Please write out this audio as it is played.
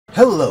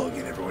Hello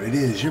again, everyone. It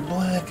is your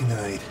Black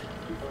Knight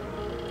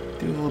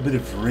doing a little bit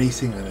of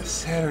racing on a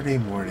Saturday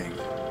morning,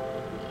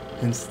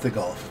 hence the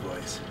golf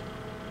voice.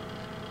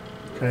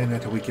 Trying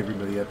not to wake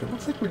everybody up. It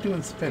looks like we're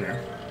doing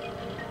spinner.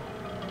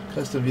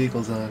 Custom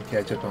vehicles on,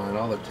 catch up on,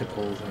 all the tip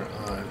holes are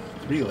on.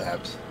 3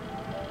 laps.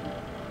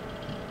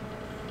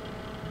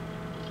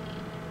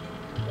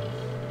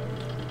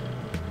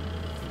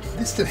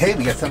 Hey,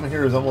 we got someone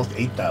here who's almost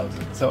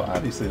 8,000, so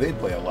obviously they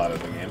play a lot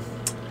of the game.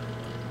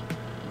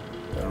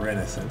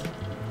 Reticent.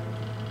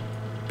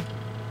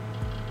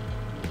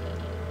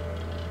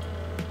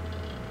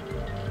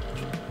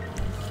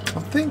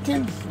 I'm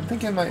thinking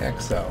my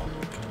XO.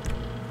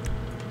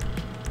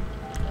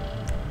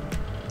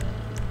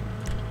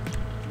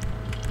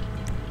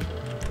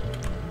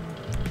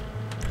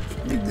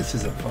 Maybe this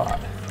is a thought,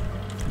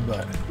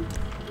 but if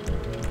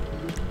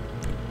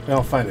I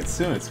don't find it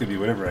soon, it's gonna be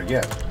whatever I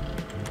get.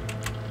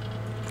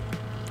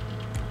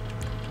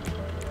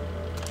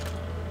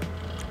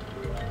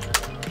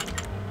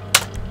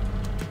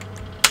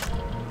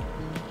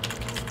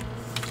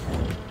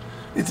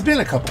 It's been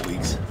a couple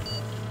weeks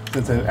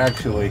since I've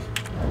actually...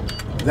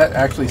 Is that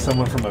actually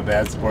someone from a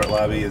bad sport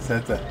lobby? Is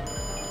that the...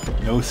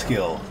 No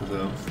skill.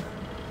 So,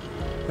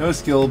 no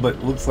skill,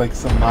 but looks like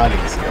some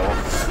modding skill.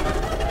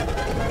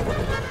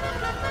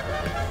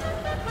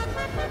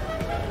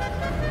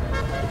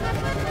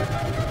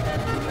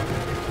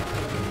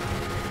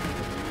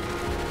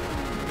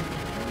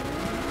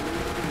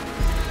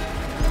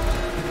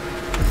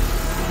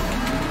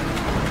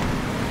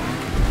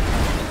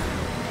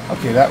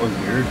 Okay, that was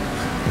weird.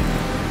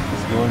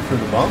 Going for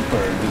the bump,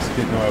 or just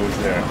didn't know I was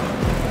there?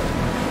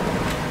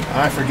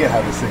 I forget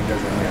how this thing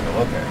doesn't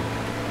handle. Okay.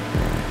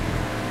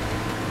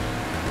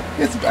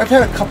 I've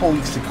had a couple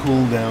weeks to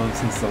cool down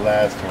since the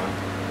last one.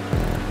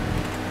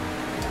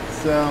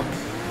 So,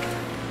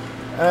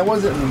 and I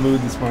wasn't in the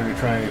mood this morning to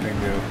try anything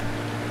new.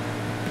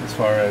 As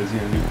far as,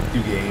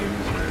 new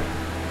games or...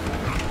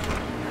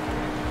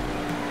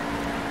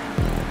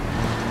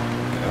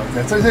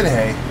 So I said,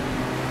 hey,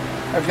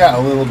 I've got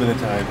a little bit of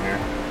time here.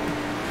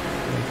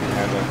 I can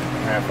have a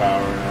half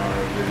hour, an hour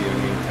of video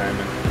game time.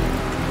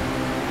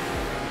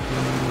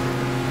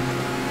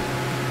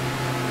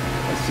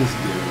 Let's just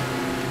do it.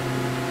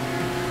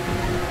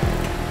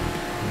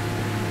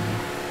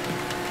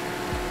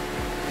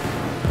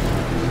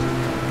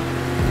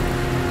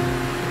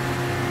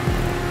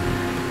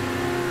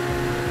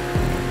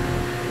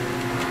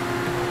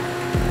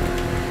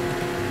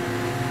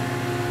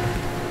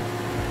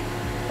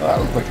 Well, that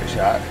looked like a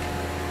shot.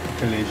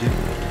 Collision.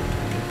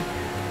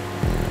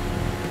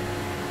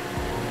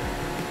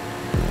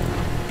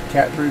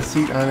 Catbird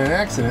seat on an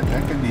accident.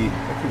 That could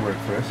work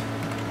for us.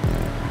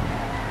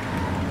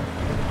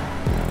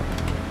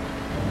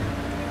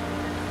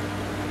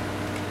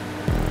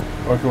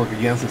 Or it could work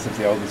against us if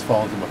they all just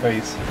fall into my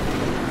face.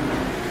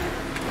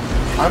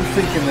 I'm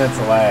thinking that's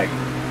a lag.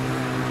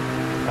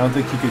 I don't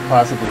think you could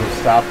possibly have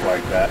stopped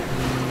like that.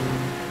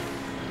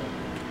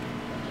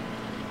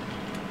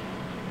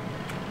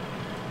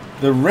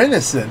 The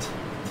Reticent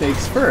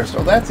takes first.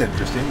 Oh, that's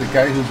interesting. The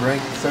guy who's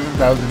ranked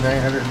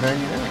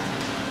 7,999.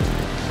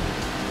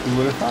 Who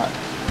would have thought?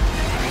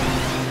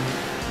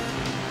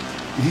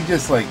 Did he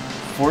just like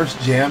force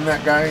jam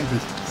that guy into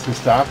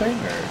stopping,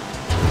 or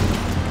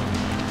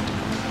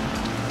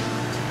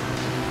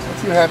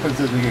let's see what happens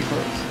as we get close.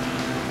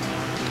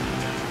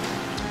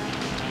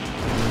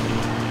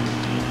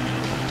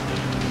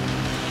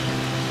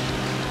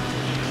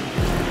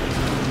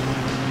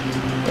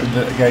 Or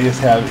the guy just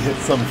hit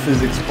some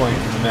physics point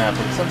in the map,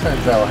 and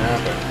sometimes that'll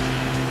happen.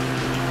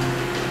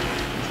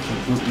 It's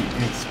completely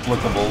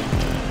inexplicable.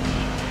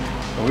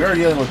 But we are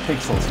dealing with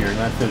pixels here,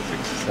 not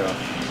physics, so...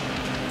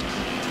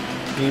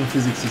 Game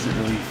physics isn't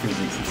really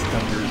physics, it's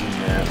numbers and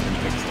math and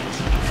pixels.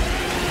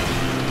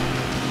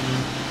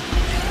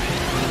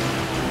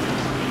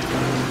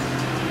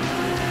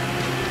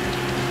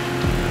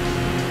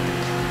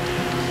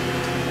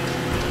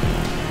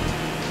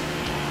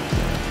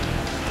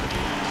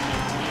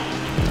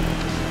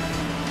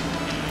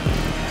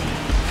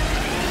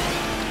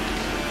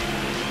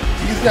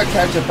 He's got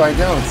catch-up by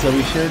down, so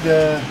we should,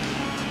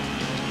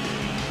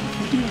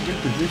 be in a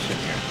good position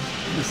here.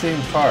 In the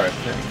same car, I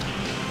think.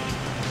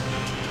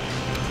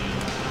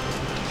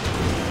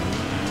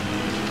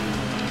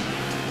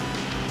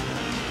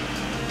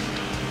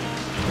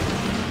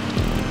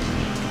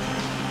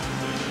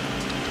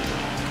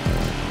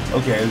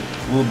 Okay, a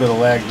little bit of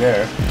lag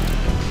there.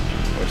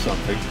 Or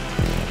something.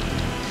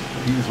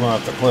 He just went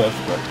off the cliff,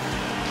 but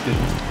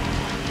didn't.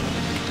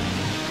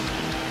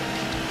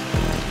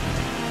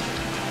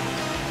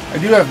 I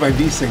do have my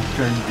desync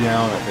turned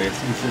down, I think.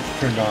 It's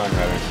turned on,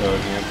 rather, so I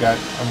mean, I've got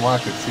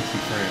unlocked at 60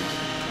 frames.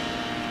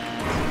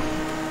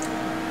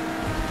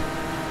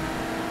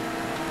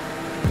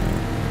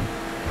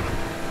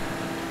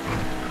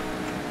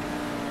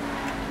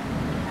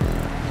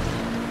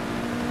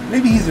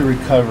 Maybe he's a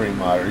recovering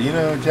modder.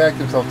 Jacked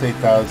himself to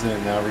 8,000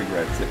 and now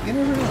regrets it. You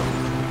never know.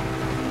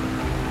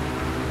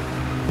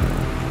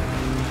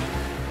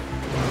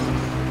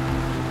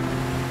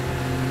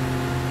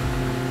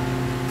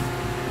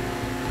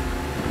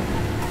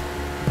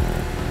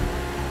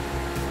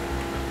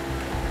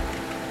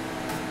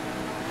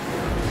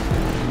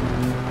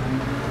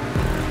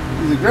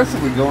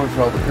 aggressively going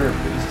for all the curve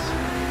boosts.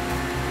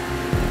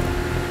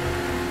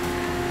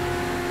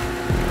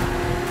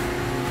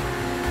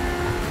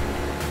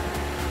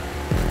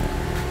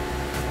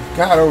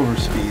 Got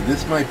overspeed.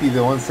 This might be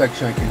the one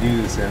section I can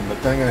do this in,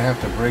 but then I'm going to have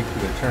to brake for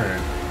the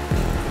turn.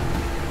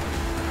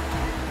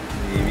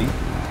 Maybe.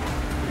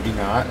 Maybe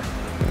not.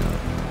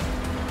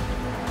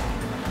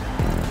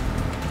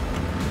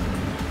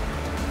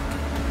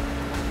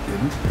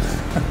 Didn't.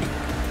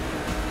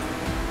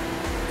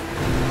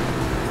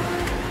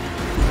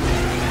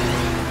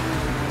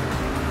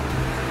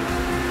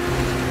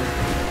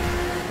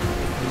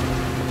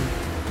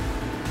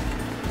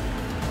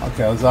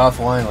 Okay, I was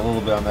offline a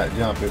little bit on that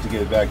jump. We have to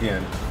get it back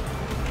in.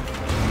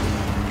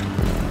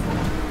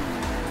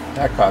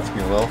 That cost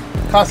me a little.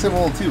 Cost him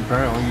a little too,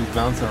 apparently. He's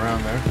bouncing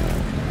around there.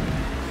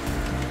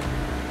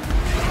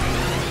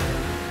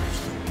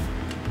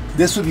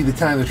 This would be the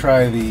time to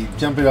try the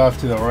jump it off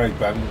to the right,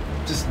 but I'm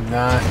just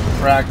not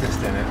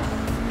practiced in it.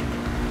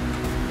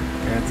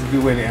 And it's a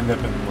good way to end up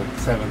in like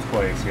 7th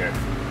place here.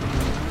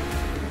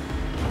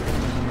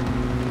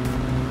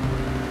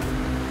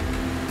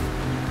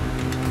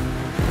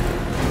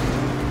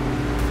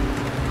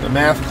 The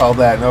math called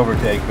that an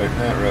overtake, but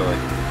not really.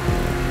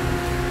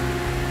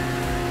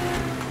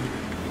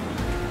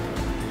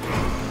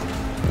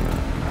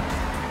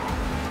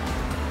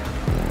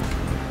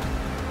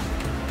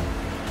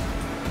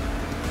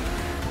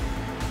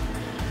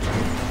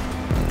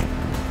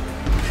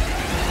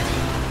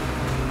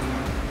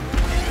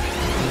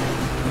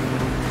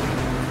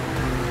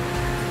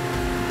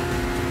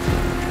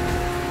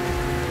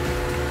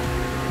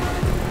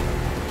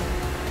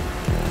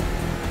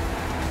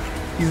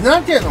 He's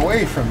not getting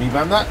away from me, but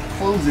I'm not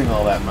closing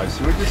all that much,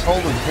 so we're just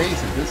holding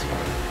pace at this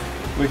point.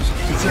 Which,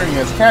 considering he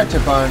has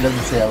catch-up on,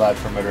 doesn't say a lot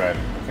for my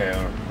driving, okay,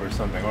 or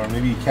something. Or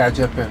maybe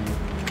catch-up and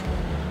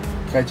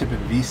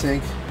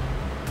V-Sync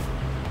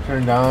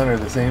turned on, or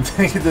the same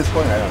thing at this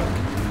point, I don't know.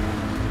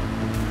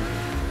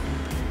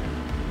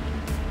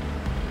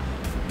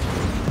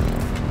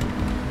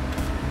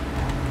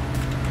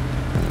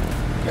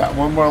 Got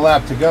one more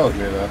lap to go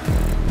here, though.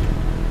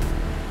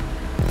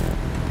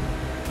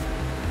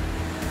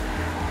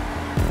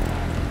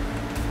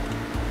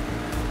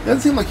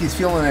 Doesn't seem like he's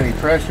feeling any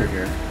pressure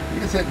here.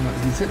 He's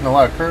hitting a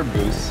lot of curb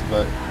boosts,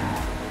 but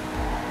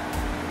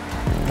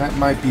that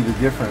might be the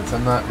difference.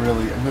 I'm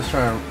just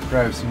trying to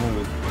drive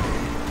smooth.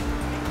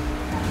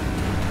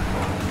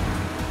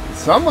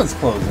 Someone's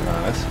closing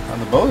on us, on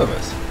the both of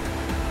us.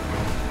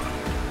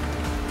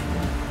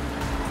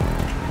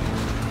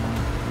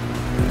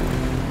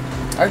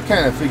 I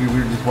kind of figured we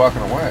were just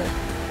walking away,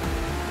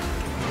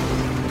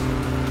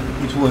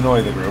 which will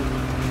annoy the group.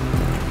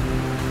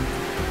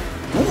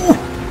 Ooh!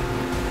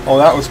 Oh,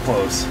 that was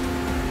close.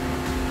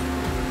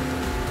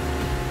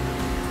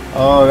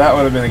 Oh, that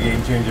would have been a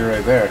game changer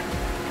right there.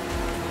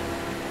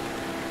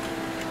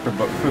 For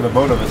the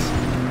both of us.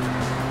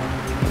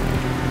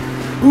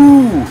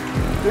 Ooh!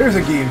 There's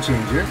a game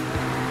changer.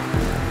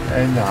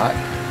 And not.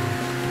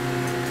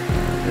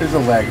 There's a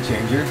lag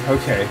changer.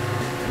 Okay.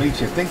 Makes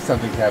you think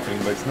something's happening,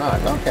 but it's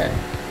not. Okay.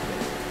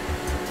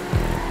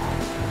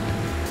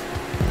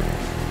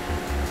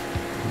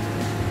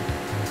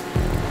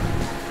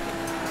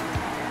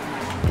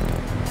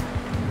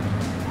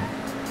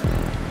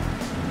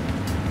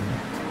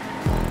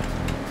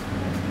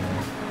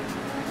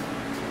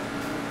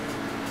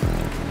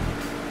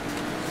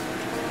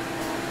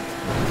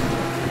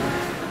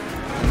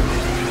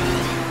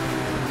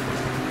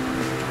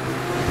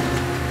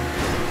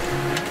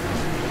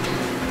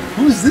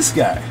 Who's this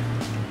guy?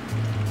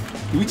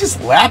 Did we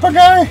just lap a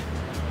guy?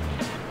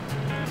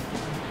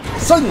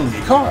 Suddenly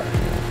a car.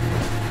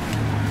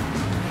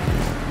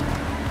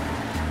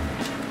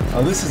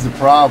 Oh, this is the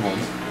problem.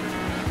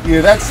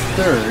 Either that's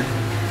third,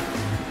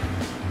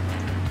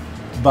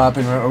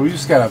 bopping around, or we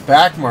just got a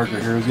back marker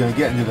here who's going to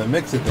get into the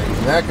mix of things,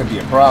 and that could be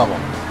a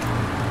problem.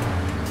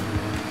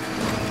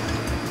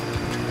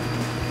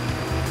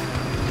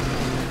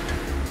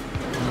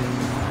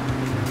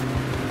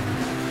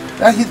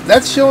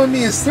 That's showing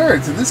me as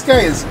third, so this guy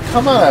has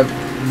come out of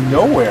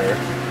nowhere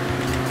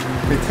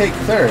to take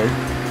third.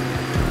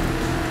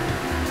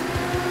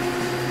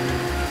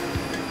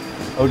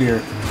 Oh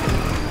dear.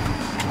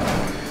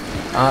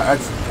 I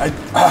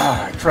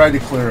tried to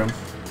clear him.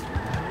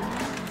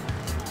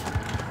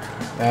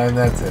 And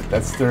that's it.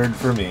 That's third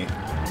for me.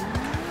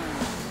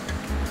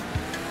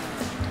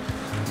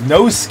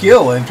 No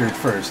skill entered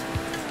first.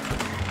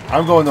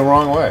 I'm going the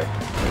wrong way.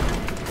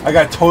 I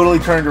got totally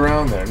turned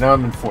around there. Now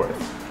I'm in fourth.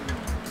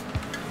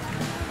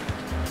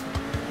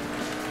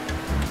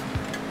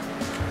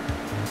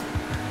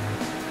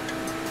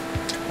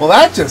 Well,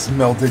 that just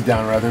melted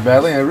down rather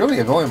badly. I really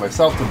have only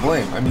myself to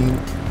blame. I mean,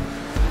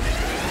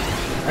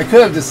 I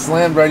could have just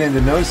slammed right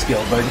into no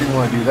skill, but I didn't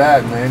want to do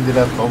that, and I ended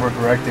up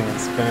overcorrecting and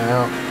spinning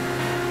out.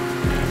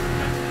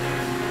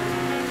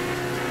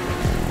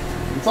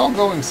 It's all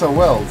going so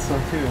well, so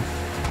too.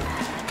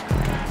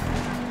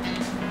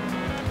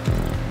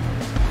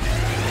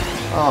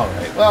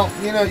 Alright, well,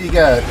 you know, you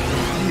got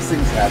these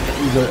things happen.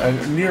 It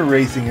was a near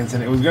racing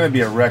incident. It was going to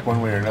be a wreck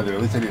one way or another.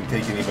 At least I didn't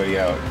take anybody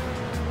out.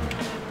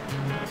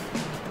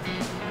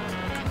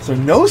 So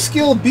no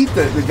skill beat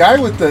the guy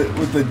with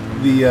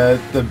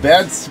the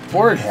bad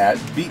sport hat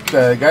beat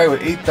the guy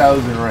with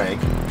 8,000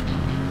 rank.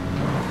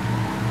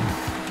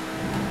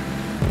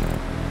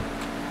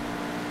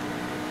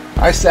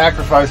 I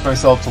sacrificed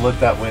myself to let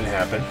that win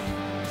happen.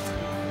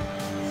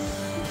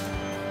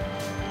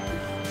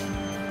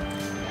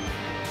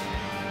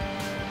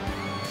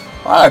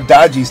 A lot of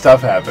dodgy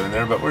stuff happening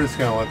there, but we're just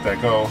gonna let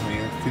that go. I mean,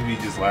 it could be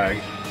just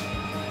lag.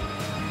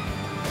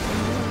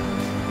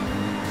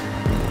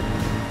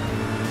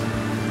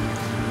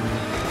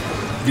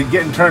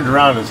 Getting turned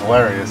around is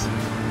hilarious.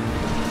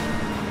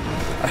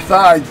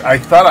 I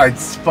thought I'd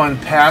spun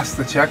past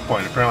the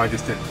checkpoint. Apparently, I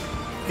just didn't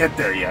get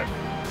there yet.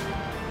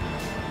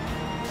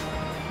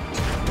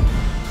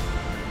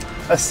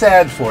 A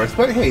sad fourth,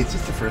 but hey, it's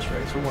just the first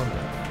race. We're warming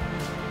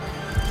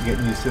up.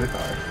 Getting used to the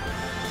car.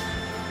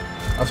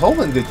 I was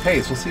holding good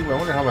pace. We'll see. I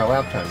wonder how my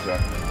lap times are.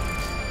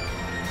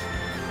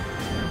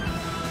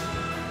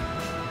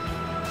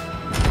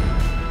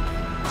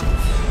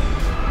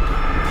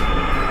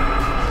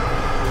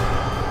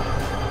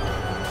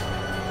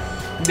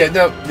 Yeah,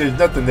 no, there's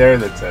nothing there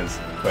that says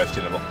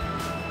questionable.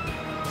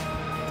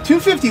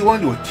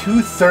 251 to a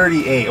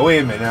 238. Oh, wait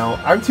a minute now.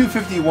 I'm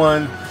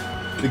 251.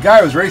 The guy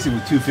I was racing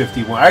with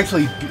 251. I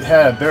actually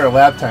had a better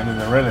lap time than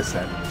the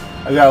Renaissance.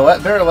 I got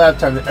a better lap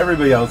time than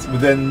everybody else,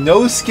 but then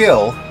no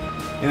skill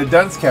in a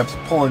dunce cap's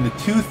pulling to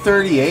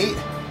 238.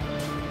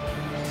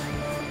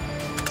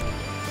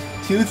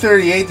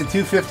 238 to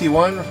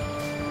 251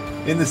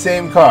 in the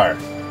same car.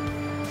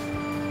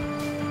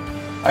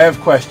 I have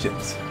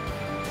questions.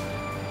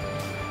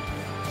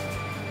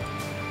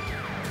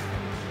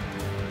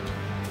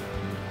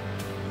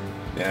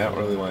 Yeah, I don't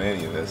really want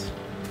any of this.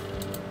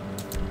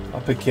 I'll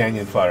pick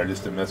Canyon Fodder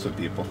just to mess with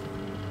people.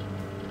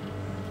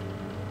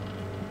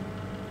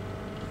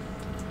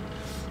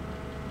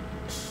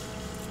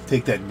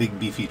 Take that big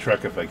beefy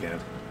truck if I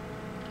can.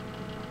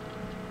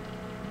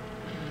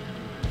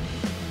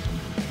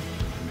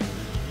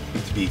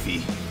 It's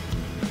beefy.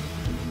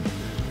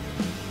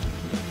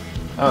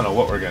 I don't know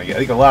what we're going to get. I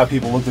think a lot of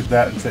people looked at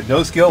that and said,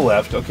 no skill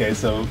left. Okay,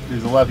 so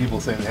there's a lot of people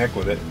saying the heck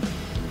with it.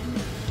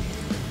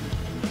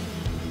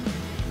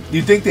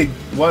 You'd think they'd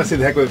want to say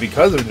the heck with it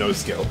because of no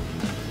skill.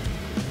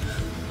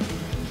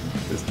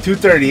 This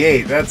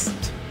 238, that's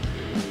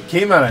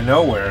came out of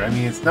nowhere. I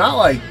mean, it's not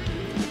like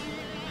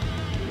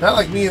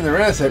me and the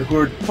Renaissance who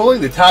are pulling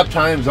the top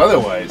times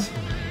otherwise.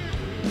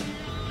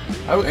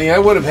 I mean, I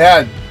would have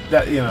had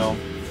that, you know,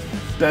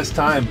 best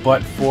time,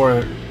 but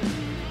for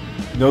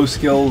no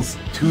skills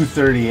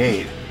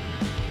 238.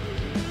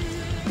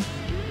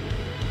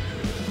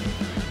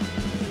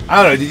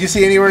 I don't know. Did you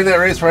see anywhere in that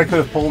race where I could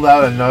have pulled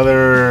out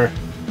another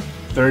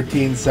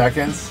 13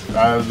 seconds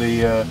out of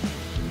the,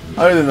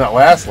 other than that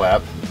last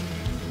lap?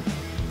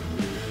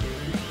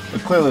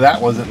 But clearly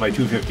that wasn't my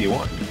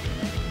 251.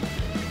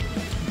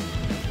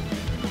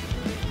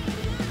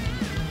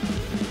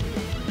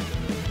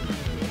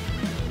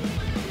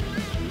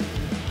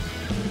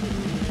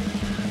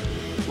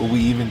 Will we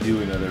even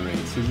do another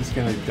race? Is this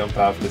going to dump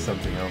off to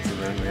something else and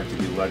then we have to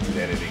do lots of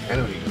editing? I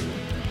don't even know.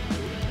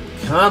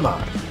 Come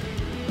on.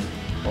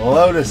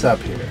 Load us up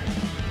here.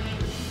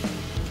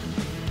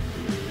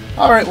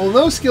 Alright, well,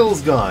 no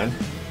skill's gone.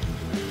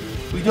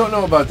 We don't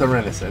know about the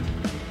Renaissance.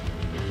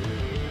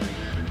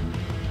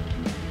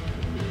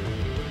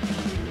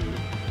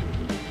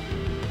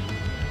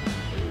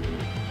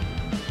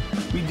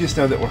 We just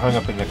know that we're hung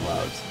up in the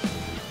clouds.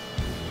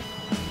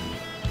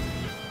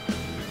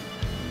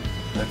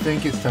 I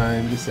think it's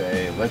time to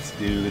say, let's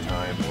do the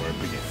time warp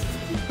again.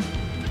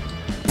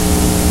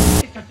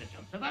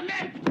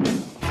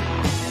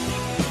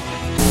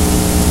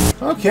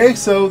 Okay,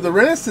 so the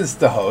Renaissance,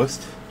 the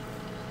host.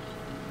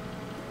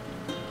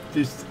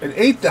 There's an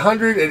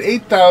 800, an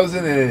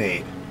 8,000, and an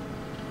 8.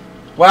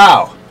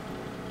 Wow.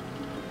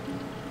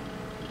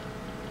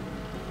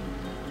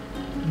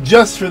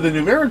 Just for the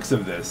numerics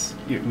of this,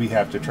 we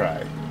have to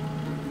try.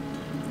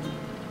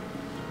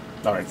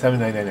 Alright,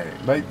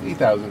 7,999. By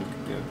 8,000,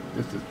 you know,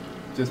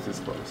 just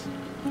as close.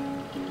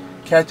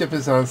 Catch-up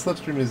is on,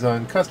 Slipstream is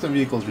on, custom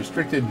vehicles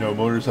restricted, no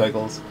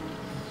motorcycles.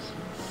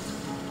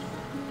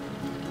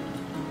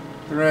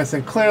 The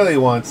Renaissance clearly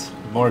wants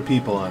more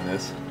people on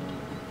this.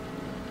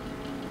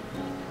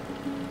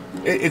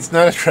 It's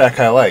not a track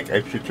I like.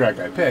 It's a track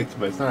I picked,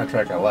 but it's not a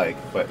track I like.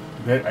 But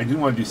I didn't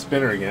want to do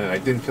spinner again, and I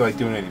didn't feel like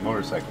doing any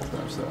motorcycle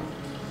stuff, so.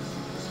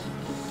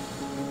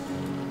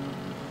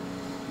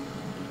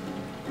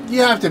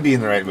 You have to be in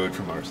the right mood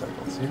for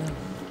motorcycles, you know?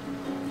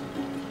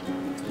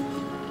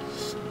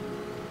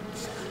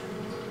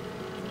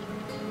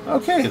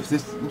 Okay,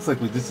 this looks like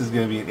this is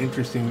going to be an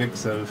interesting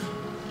mix of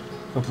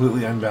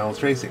completely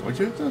unbalanced racing, which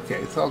is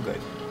okay, it's all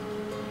good.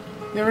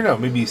 You never know,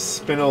 maybe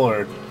Spinel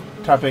or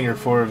Top Anger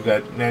 4 have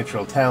got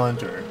natural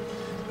talent, or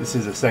this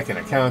is a second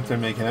account they're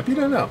making up. You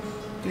don't know.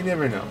 You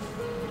never know.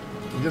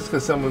 And just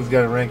because someone's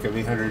got a rank of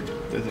 800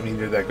 doesn't mean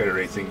they're that good at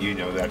racing. You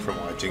know that from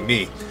watching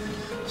me.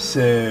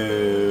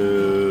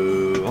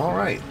 So, all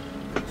right.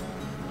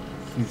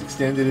 He's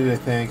extended it, I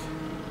think.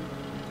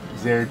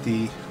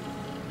 Xerty.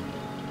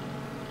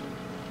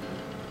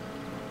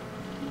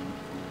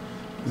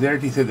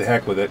 Xerty said the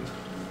heck with it.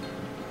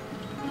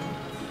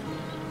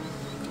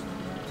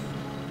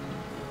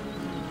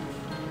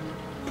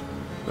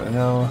 But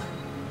now,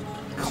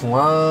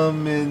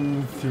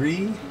 Clamin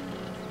 3?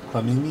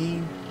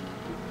 Clamini?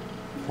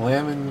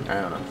 Clamin?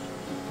 I don't know.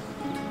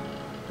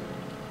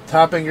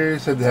 Toppinger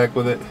said the heck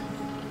with it.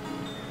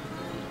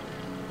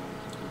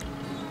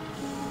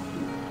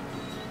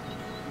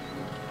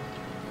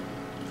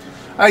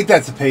 I think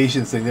that's a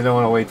patience thing. They don't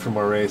want to wait for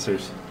more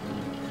racers.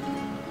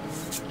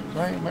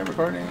 Am I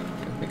recording? I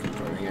think I'm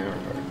recording. Yeah, I'm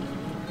recording.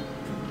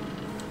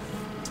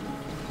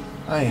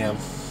 I am.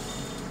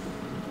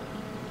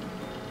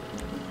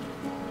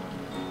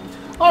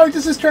 Oh,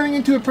 this is turning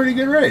into a pretty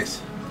good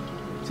race.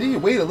 See, you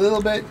wait a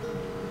little bit,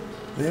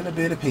 then a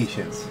bit of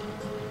patience.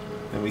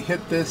 Then we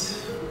hit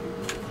this.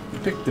 We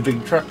pick the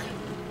big truck.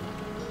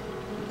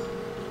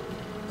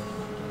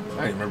 I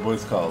don't remember what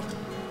it's called.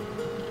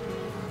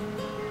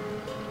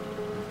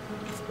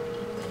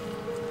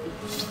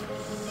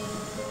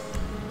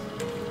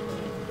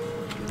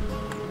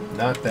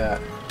 Not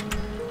that.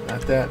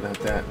 Not that, not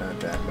that, not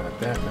that, not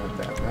that, not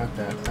that, not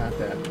that, not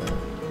that, no.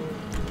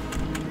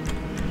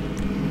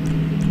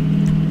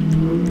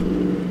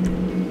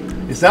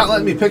 It's not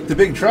letting me pick the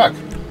big truck.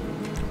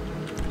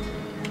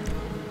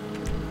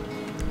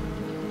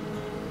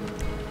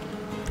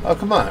 Oh,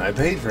 come on. I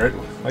paid for it.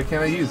 Why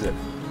can't I use it?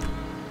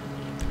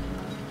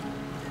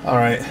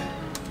 Alright.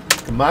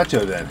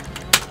 Camacho, then.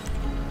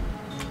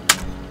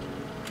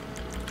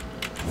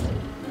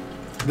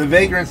 The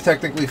Vagrant's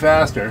technically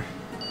faster.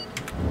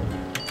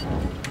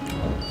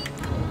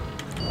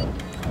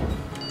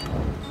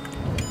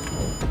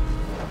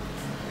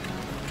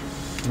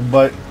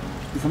 But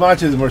the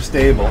Camacho is more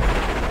stable.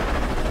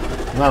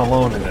 I'm not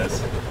alone in this.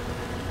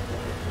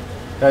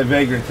 That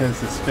Vagrant tends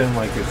to spin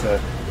like it's a...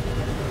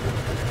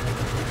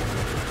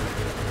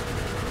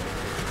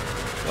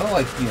 Well,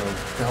 like, you know,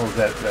 what the hell is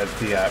that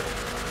Fiat?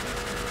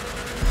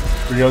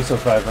 Brioso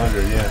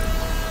 500, yeah.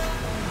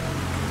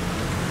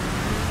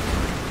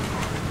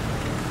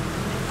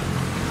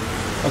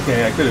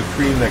 Okay, I could have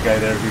creamed that guy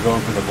there if you're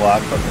going for the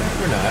block, but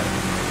we're not.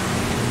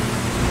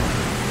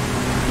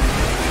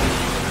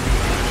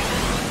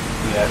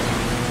 Yeah.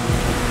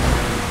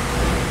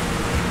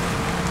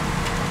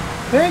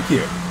 Thank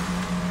you.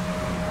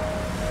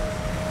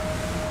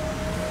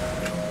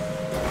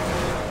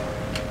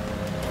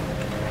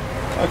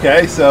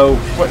 Okay, so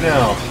what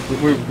now?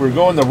 We're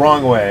going the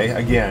wrong way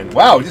again.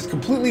 Wow, just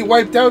completely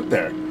wiped out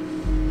there.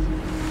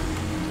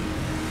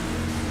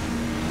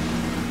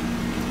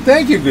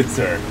 Thank you, good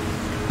sir.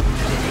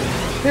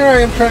 Here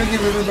I am trying to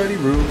give everybody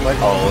room, like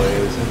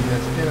always, and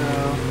just, you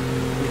know,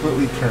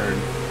 completely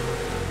turned.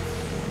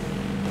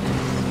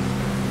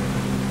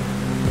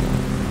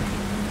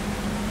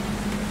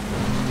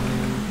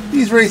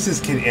 These races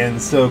can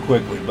end so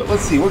quickly, but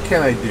let's see, what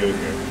can I do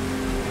here?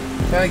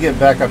 Can I get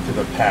back up to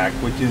the pack,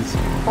 which is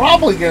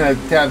probably going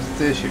to have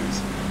its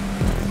issues.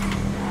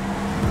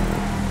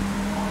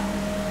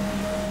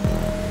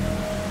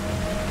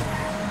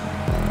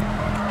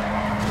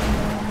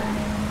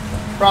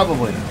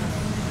 Probably not.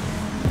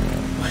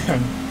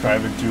 I'm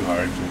driving too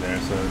hard through there,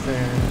 so it's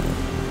there.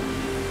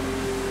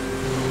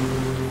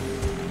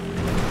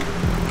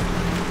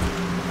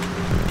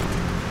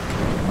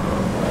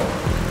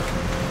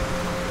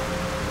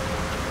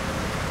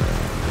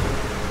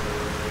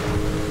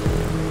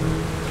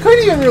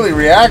 Couldn't even really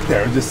react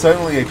there. Just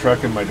suddenly a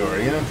truck in my door.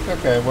 You know,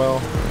 okay,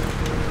 well,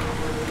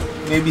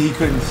 maybe he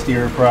couldn't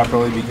steer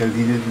properly because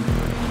he didn't.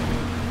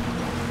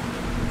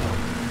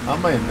 How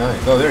am I in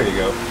ninth? Oh, there you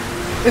go.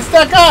 It's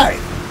that guy.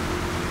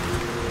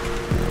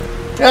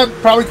 Yeah,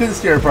 probably couldn't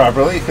steer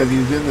properly because he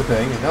was in the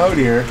thing. And oh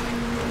dear.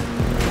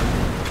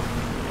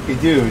 Hey,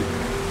 dude.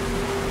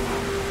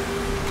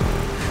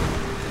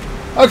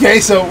 Okay,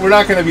 so we're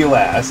not going to be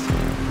last.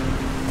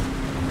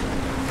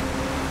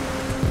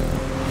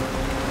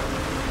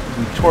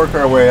 Torque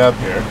our way up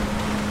here.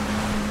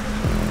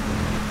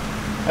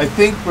 I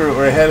think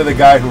we're ahead of the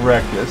guy who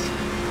wrecked us,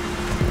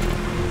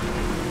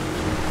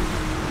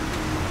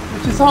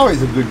 which is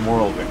always a good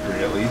moral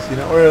victory, at least, you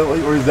know,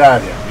 or is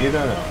that him? You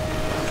don't know.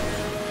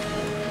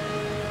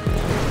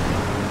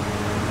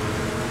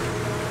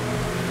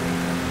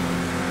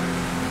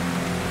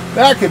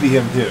 That could be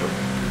him too.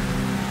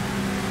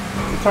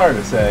 It's hard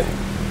to say.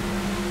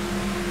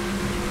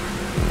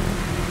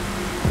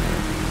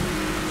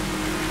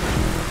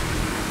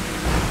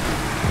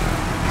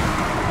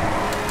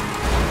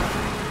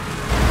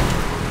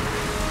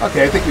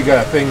 Okay, I think we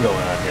got a thing going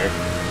on here.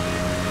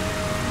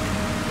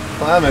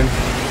 Climbing.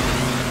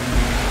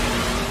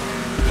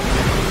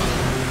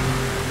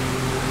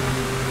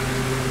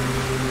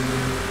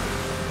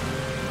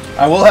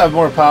 I will have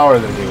more power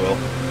than he will.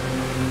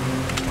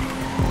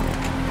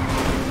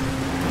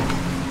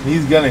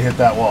 He's gonna hit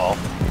that wall.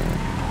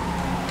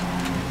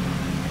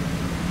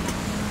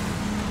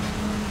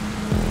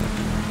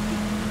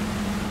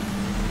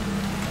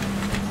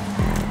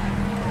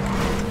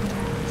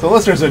 So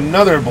unless there's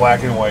another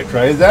black and white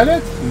try, is that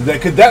it?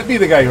 Could that be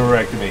the guy who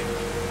wrecked me?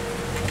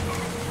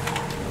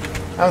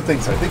 I don't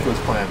think so. I think it was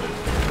Clanman.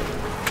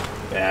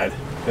 Bad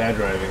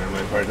driving on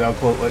my part. I'll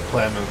let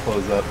Clanman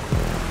close up.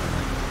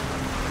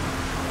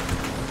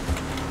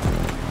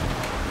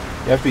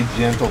 You have to be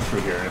gentle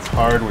through here, and it's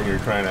hard when you're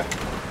trying to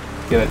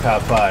get a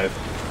top 5.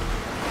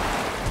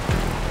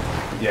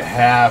 You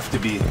have to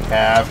be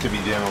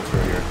gentle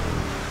through here.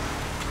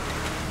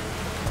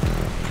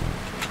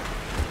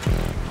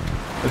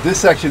 But this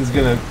section's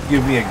gonna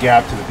give me a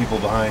gap to the people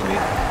behind me.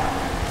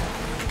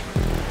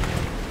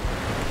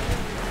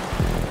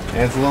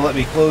 And it's gonna let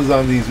me close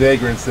on these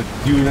vagrants that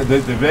do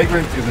the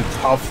vagrant is a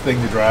tough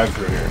thing to drive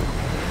through here.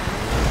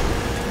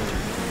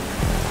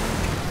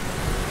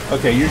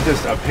 Okay, you're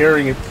just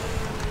appearing it.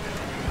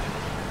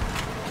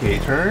 Okay,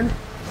 turn.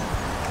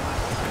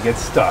 Get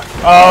stuck.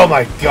 Oh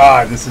my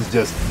god, this is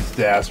just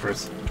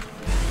disastrous.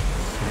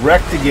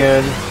 Wrecked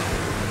again.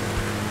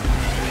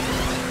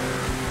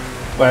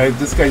 By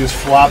this guy just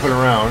flopping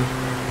around.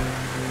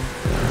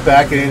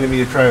 Backing into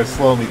me to try to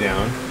slow me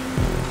down.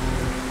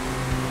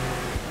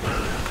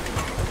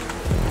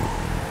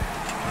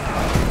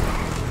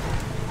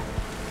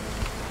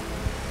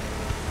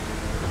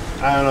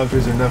 I don't know if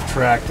there's enough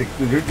track to...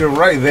 They're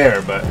right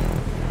there, but...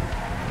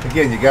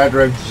 Again, you gotta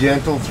drive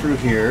gentle through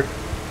here.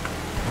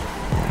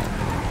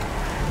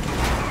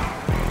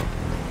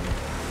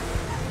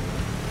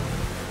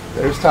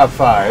 There's top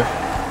 5.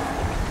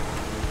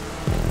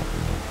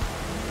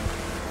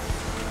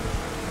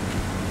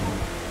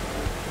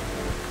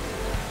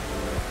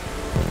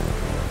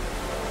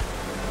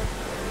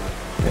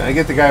 And I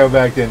get the guy who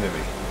backed into me.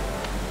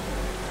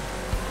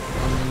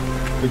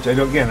 Which I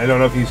don't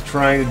know if he's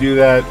trying to do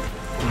that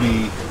to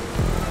be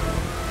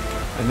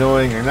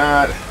annoying or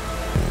not.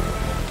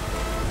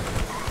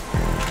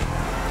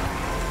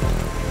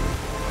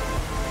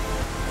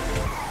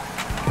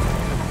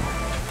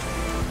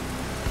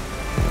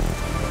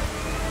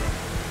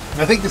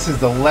 I think this is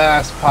the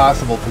last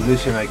possible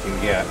position I can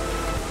get.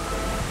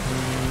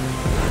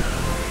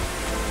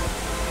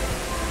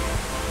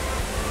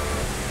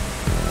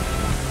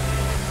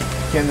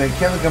 Can the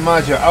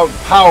Camacho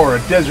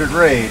outpower a desert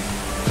raid?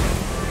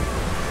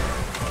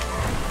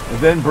 And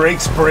then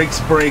brakes.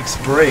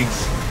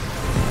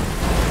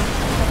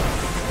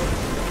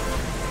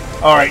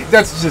 All right,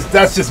 that's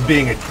just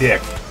being a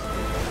dick.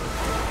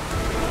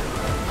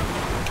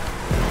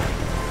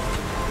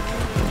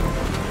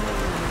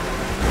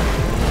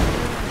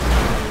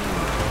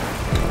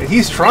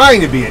 He's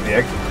trying to be a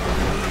dick.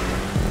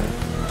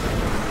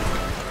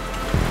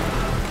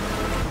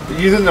 But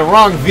using the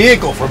wrong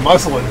vehicle for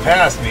muscling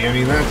past me. I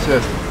mean, that's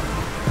just...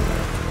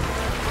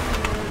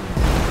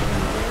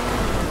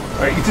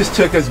 Alright, you just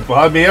took us...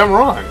 Well, maybe I'm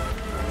wrong.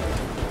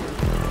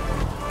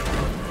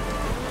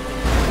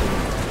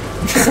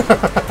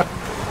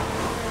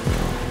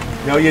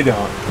 No, you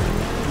don't.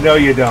 No,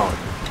 you don't.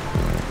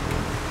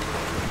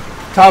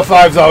 Top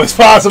 5's always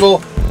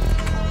possible.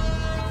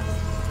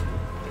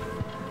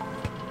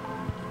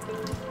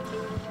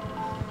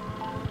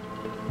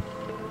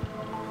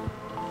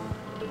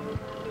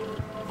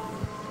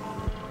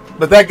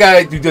 But that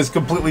guy who just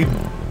completely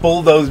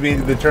bulldozed me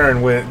into the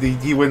turn,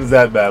 he wins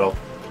that battle.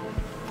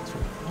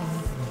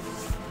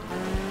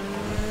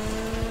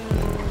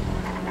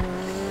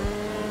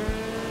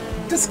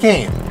 This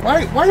game.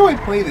 Why do I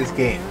play this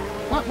game?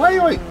 Why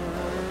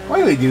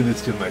do I do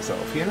this to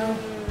myself? You know.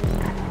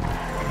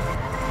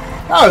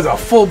 That was a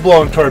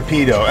full-blown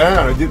torpedo. I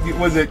don't know.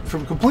 Was it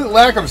from complete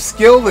lack of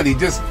skill that he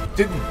just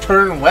didn't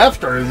turn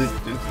left, or is it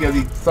just because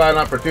he saw an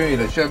opportunity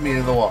to shove me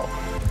into the wall?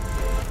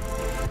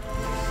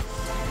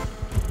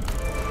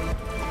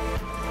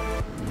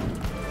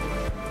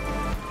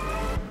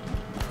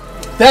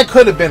 That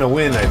could have been a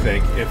win, I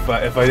think, if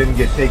I didn't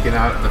get taken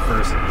out in the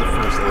first loop.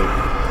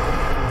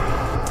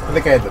 I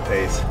think I had the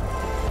pace.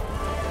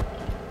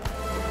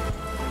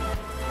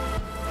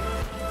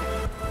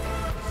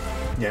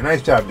 Yeah,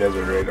 nice job,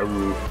 Desert Raid.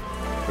 Aroo.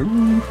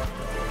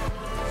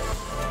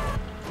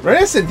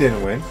 Renison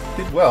didn't win.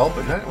 Did well,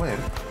 but not win.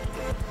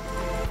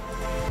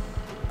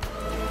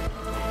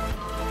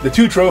 The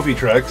 2 trophy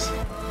trucks,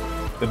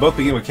 they both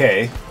begin with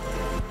K.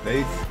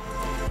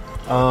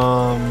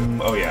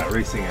 Oh yeah,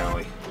 Racing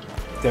Alley.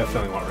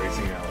 Definitely want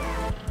Racing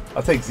Alley.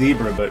 I'll take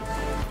Zebra, but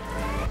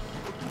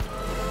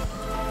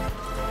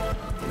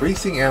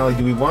Racing Alley.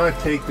 Do we want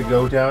to take the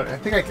goat out? I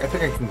think I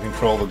can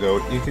control the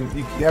goat. You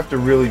have to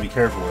really be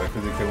careful with it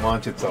because it can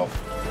launch itself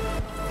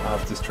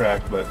off this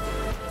track. But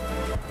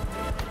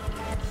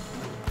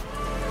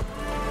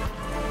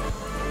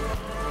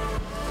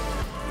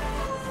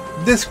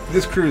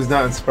this crew is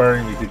not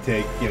inspiring me to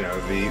take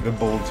the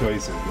bold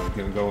choices. Like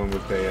going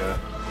with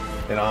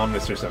an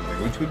Omnis or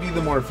something, which would be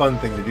the more fun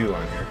thing to do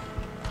on here.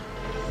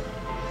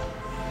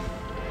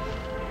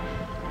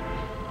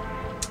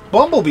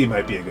 Bumblebee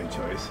might be a good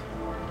choice.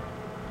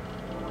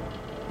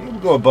 Maybe we'll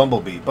go with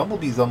Bumblebee.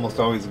 Bumblebee's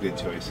almost always a good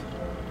choice.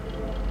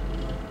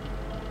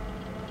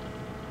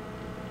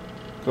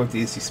 Go with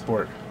the AC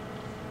Sport.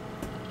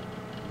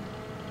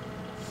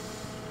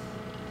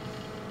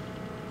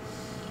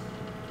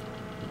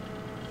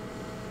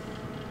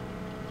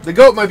 The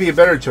goat might be a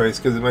better choice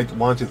because it might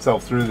launch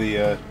itself through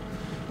the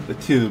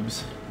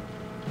tubes.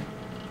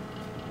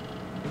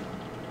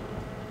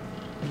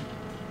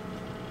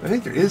 I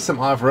think there is some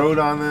off-road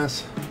on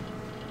this.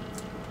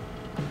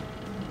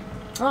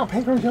 Oh,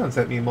 Pancro Jones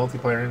sent me a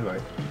multiplayer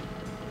invite.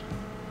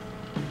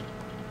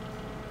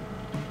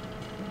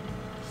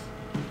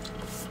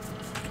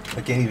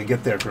 I can't even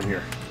get there from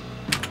here.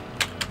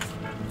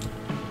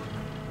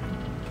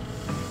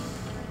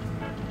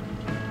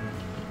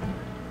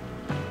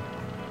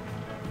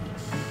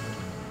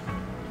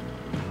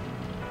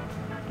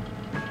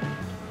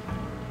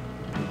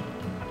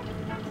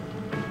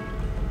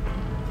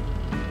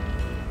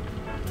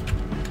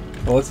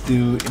 Well, let's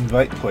do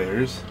invite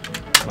players,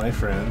 my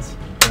friends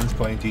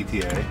playing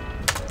GTA,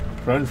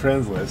 run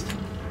friends list.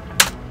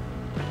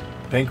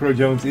 Pancro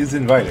Jones is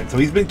invited, so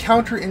he's been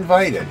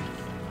counter-invited.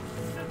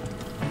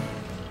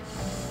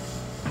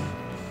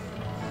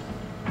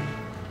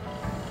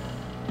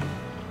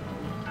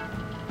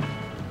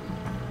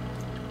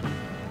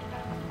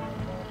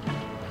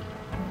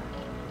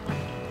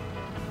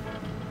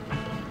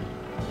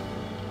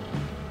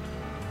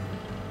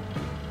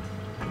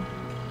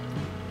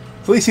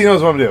 At least he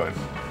knows what I'm doing.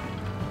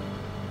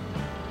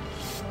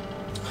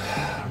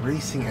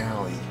 Racing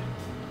Alley.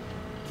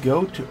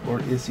 Goat or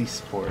Izzy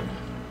Sport?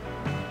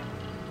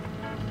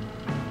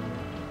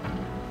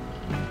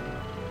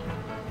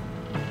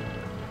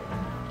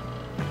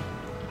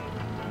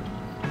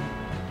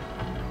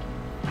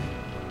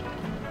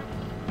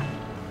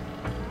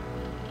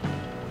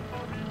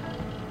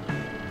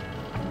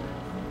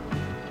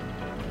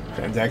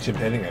 Transaction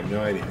pending? I have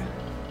no idea.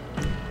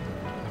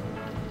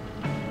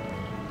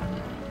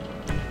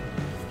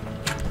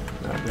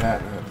 Not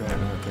that, not that,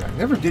 not that. I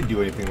never did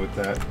do anything with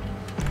that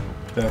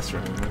best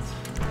run. Let's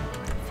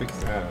fix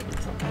that up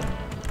at some point.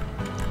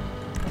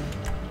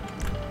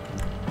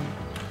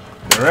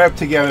 They're wrapped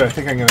together. I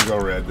think I'm going to go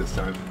red this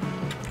time.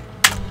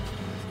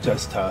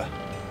 Just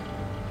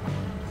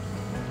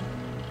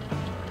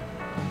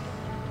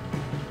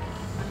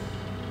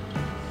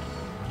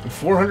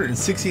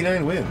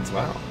 469 wins.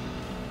 Wow.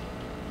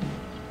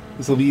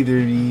 This will be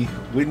either the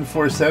win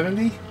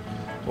 470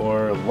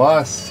 or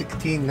loss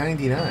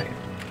 1699.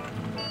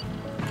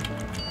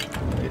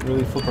 I didn't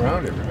really flip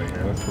around everybody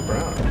here. Let's flip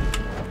around.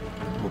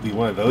 Will be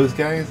one of those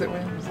guys that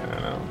wins? I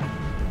don't know.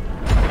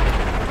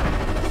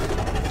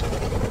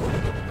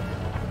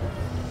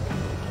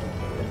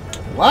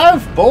 A lot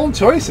of bold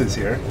choices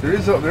here. There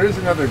is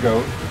another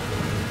goat.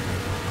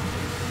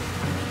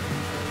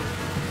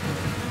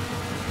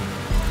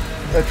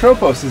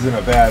 Tropos isn't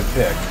a bad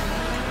pick.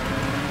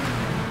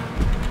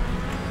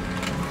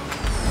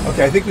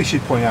 Okay, I think we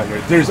should point out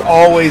here, there's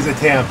always a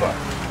Tampa.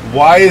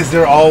 Why is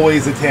there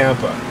always a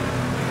Tampa?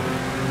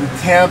 The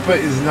Tampa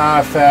is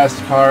not a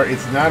fast car.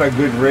 It's not a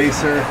good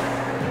racer.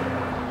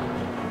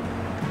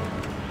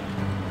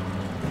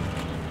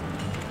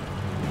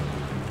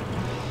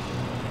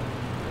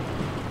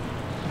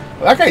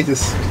 Well, that guy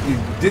just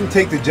didn't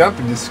take the jump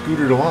and just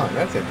scootered along.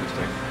 That's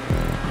interesting.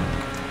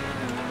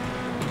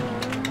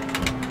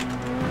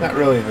 Not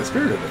really in the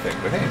spirit of the thing,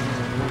 but hey,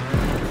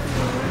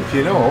 if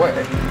you know a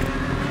way.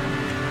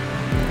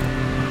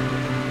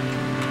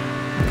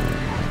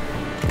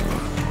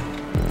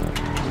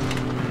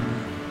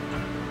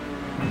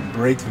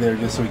 Brake there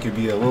just so he could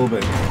be a little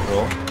bit in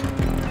control.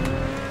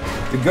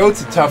 The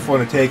goat's a tough one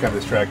to take on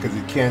this track because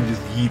it can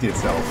just yeet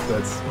itself.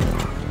 That's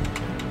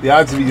the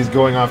odds of you just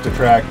going off the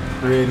track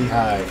pretty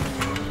high.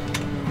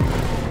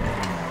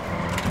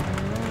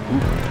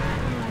 Oop.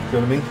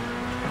 Feel me?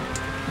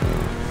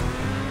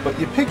 But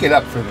you pick it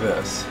up for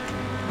this.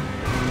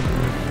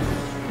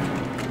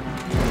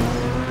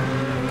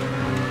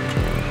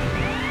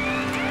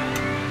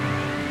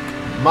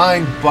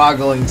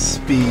 Mind-boggling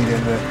speed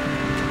in the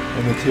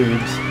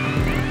tubes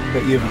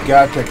that you've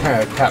got to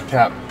kind of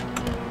tap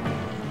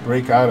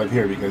break out of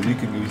here because you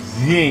can do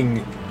zing.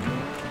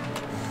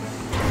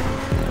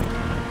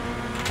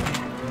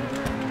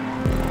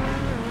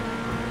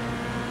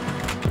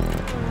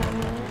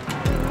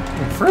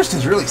 And first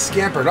is really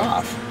scampered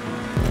off.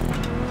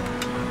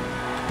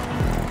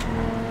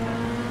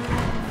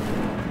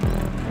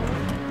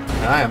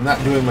 I am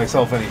not doing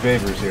myself any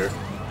favors here.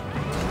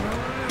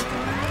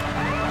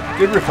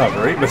 Good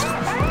recovery, but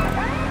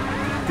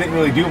didn't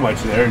really do much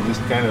there.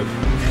 Just kind of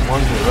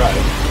wanted to ride.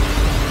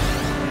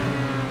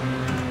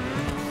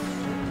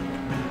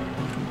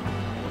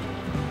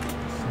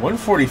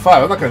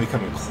 $145. I'm not going to be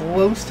coming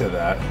close to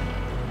that.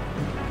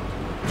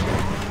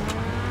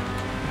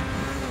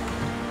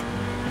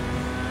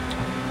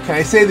 Can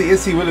I say the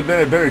Issy would have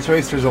been a better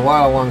choice? There's a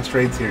lot of long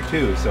straights here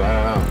too, so I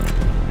don't know.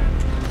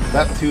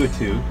 That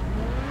 2-2.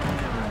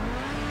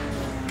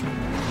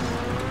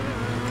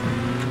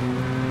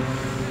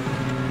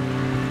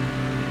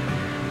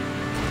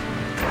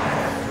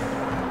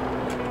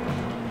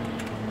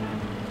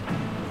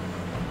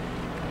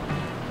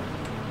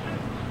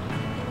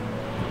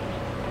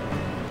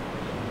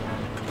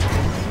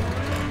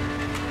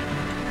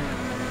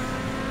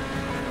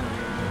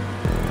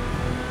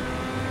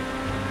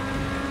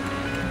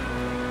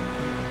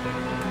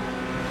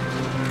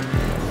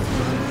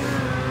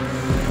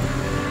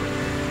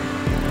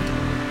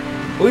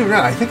 Believe it or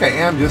not, I think I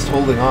am just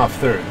holding off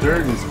third.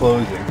 Third is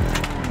closing.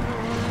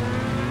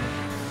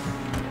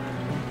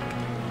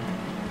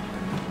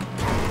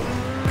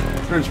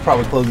 Third's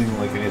probably closing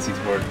like an Issy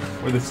Sport.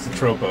 Or this is the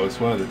Tropos,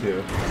 one of the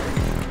two.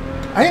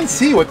 I didn't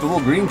see what the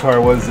little green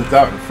car was that's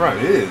out in front.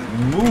 It is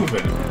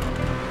moving.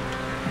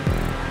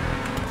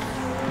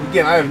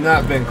 Again, I have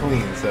not been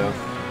clean, so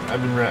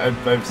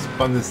I've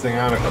spun this thing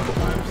out a couple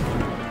times.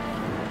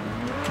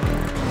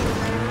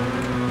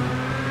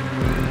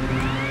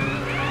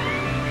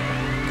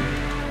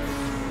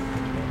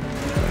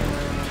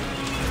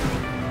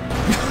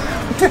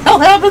 What the hell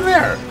happened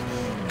there?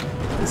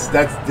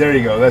 There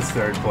you go. That's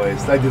third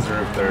place. I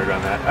deserve third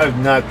on that. I've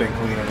not been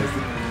clean on this.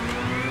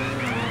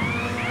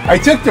 I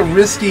took the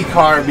risky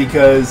car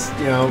because,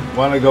 you know,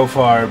 want to go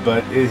far,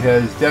 but it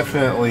has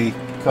definitely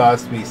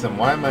cost me some.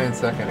 Why am I in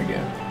second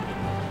again?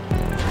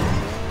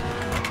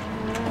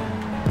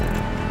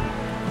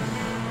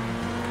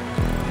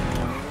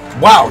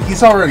 Wow,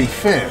 he's already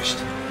finished.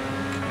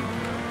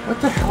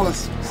 What the hell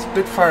is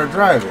Spitfire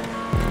driving?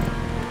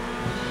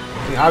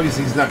 I mean,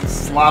 obviously he's not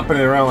slopping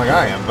it around like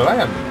I am, but I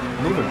am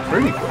moving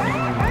pretty quick.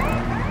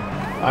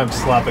 I'm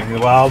slopping.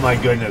 Well, my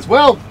goodness.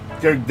 Well,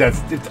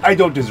 I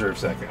don't deserve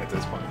second at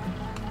this point.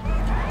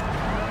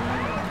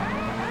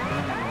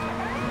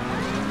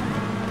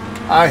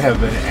 I have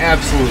been an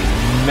absolute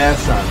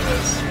mess on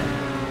this.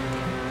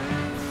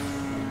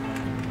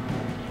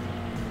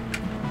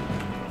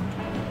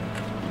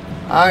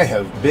 I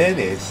have been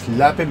a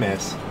sloppy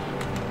mess.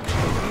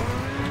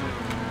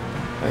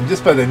 And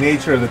just by the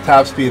nature of the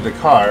top speed of the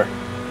car,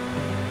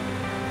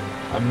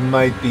 I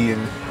might be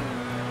in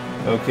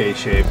okay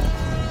shape.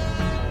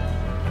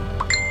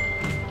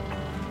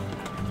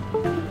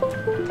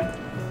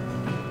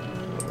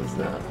 What was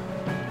that?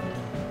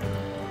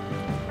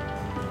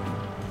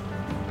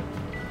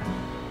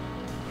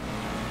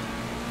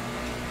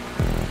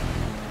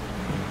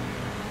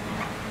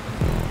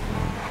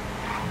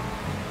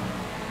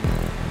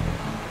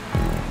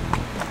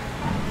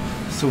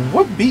 So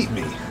what beat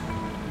me?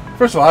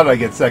 First of all, how did I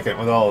get second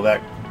with all of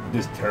that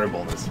just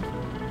terribleness?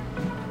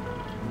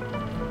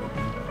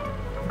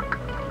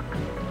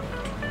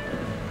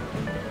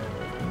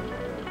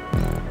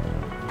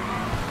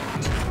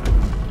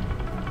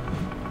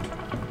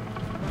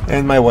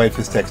 And my wife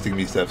is texting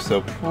me stuff,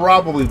 so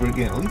probably we're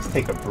going to at least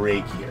take a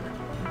break here.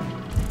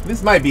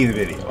 This might be the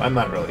video. I'm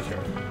not really sure.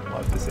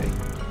 We'll have to see.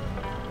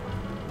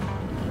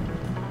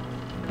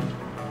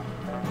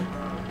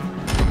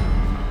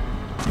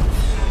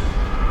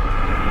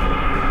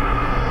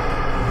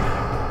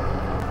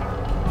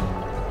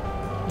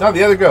 No,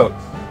 the other goat.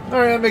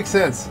 Alright, that makes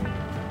sense.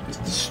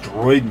 Just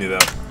destroyed me, though.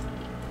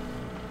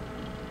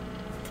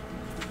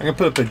 I'm going to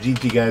put up the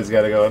GT guys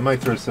gotta go. I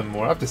might throw some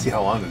more. I'll have to see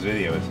how long this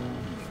video is.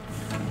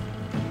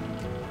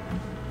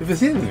 If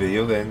it's in the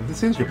video, then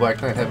this is your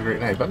Black Knight. Have a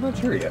great night. But I'm not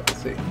sure yet.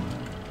 Let's see.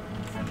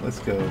 Let's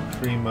go.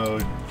 Free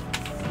mode.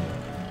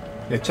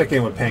 Yeah, check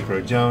in with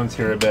Pancro Jones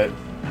here a bit.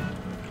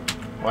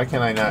 Why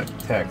can I not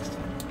text?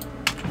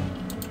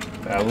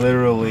 I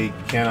literally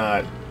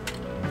cannot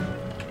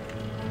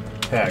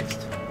text.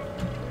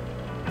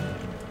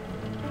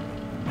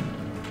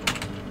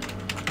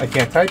 I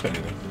can't type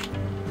anything.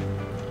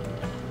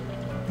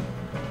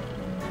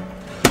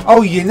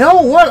 Oh, you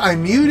know what? I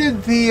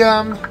muted the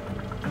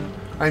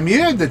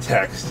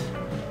text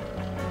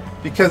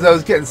because I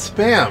was getting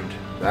spammed.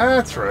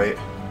 That's right.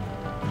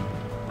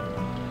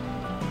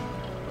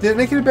 Did it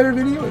make it a better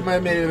video? It might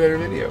have made it a better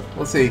video.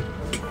 We'll see.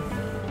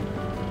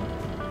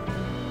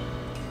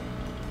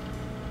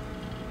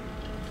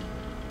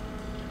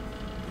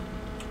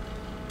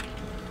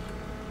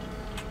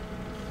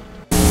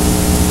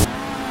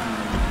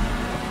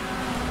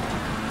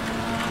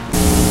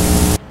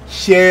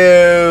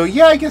 So,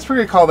 yeah, I guess we're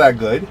going to call that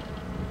good.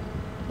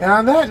 And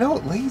on that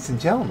note, ladies and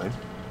gentlemen,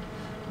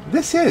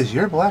 this is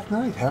your Black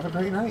Knight. Have a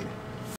great night.